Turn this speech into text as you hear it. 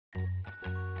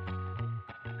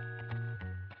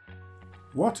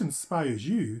What inspires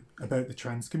you about the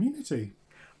trans community?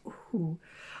 Ooh.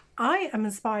 I am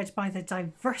inspired by the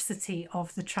diversity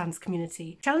of the trans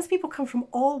community. Trans people come from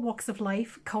all walks of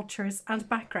life, cultures and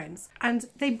backgrounds, and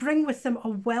they bring with them a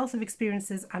wealth of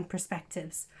experiences and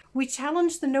perspectives. We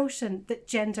challenge the notion that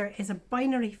gender is a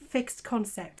binary fixed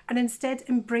concept and instead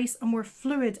embrace a more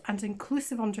fluid and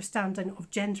inclusive understanding of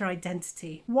gender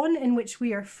identity, one in which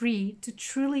we are free to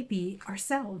truly be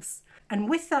ourselves. And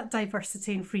with that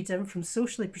diversity and freedom from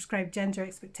socially prescribed gender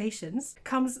expectations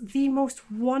comes the most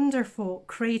wonderful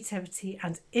creativity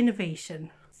and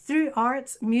innovation. Through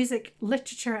art, music,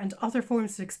 literature and other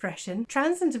forms of expression,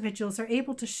 trans individuals are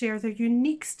able to share their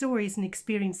unique stories and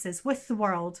experiences with the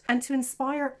world and to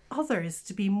inspire others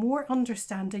to be more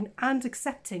understanding and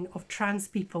accepting of trans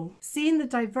people. Seeing the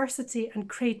diversity and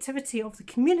creativity of the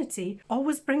community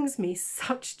always brings me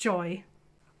such joy.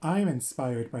 I'm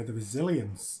inspired by the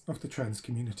resilience of the trans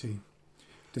community.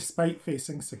 Despite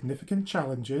facing significant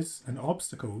challenges and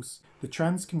obstacles, the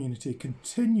trans community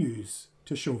continues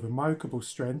to show remarkable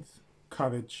strength,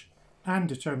 courage, and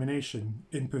determination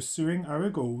in pursuing our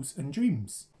goals and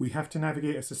dreams. We have to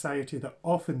navigate a society that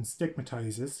often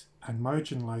stigmatizes and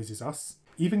marginalizes us,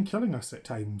 even killing us at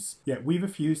times. Yet we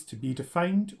refuse to be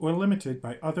defined or limited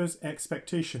by others'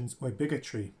 expectations or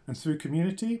bigotry. And through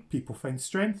community, people find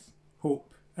strength,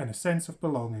 hope, and a sense of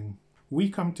belonging. We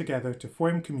come together to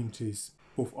form communities,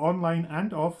 both online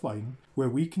and offline, where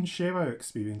we can share our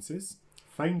experiences,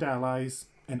 find allies,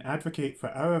 and advocate for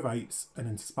our rights and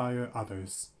inspire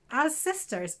others. As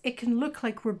sisters, it can look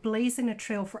like we're blazing a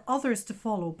trail for others to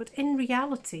follow, but in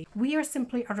reality, we are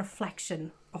simply a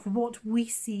reflection of what we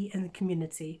see in the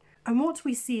community. And what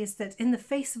we see is that in the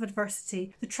face of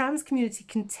adversity, the trans community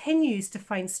continues to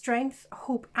find strength,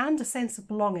 hope, and a sense of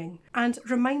belonging, and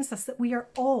reminds us that we are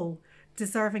all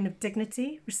deserving of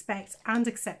dignity, respect, and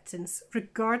acceptance,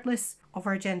 regardless of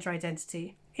our gender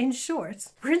identity. In short,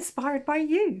 we're inspired by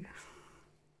you.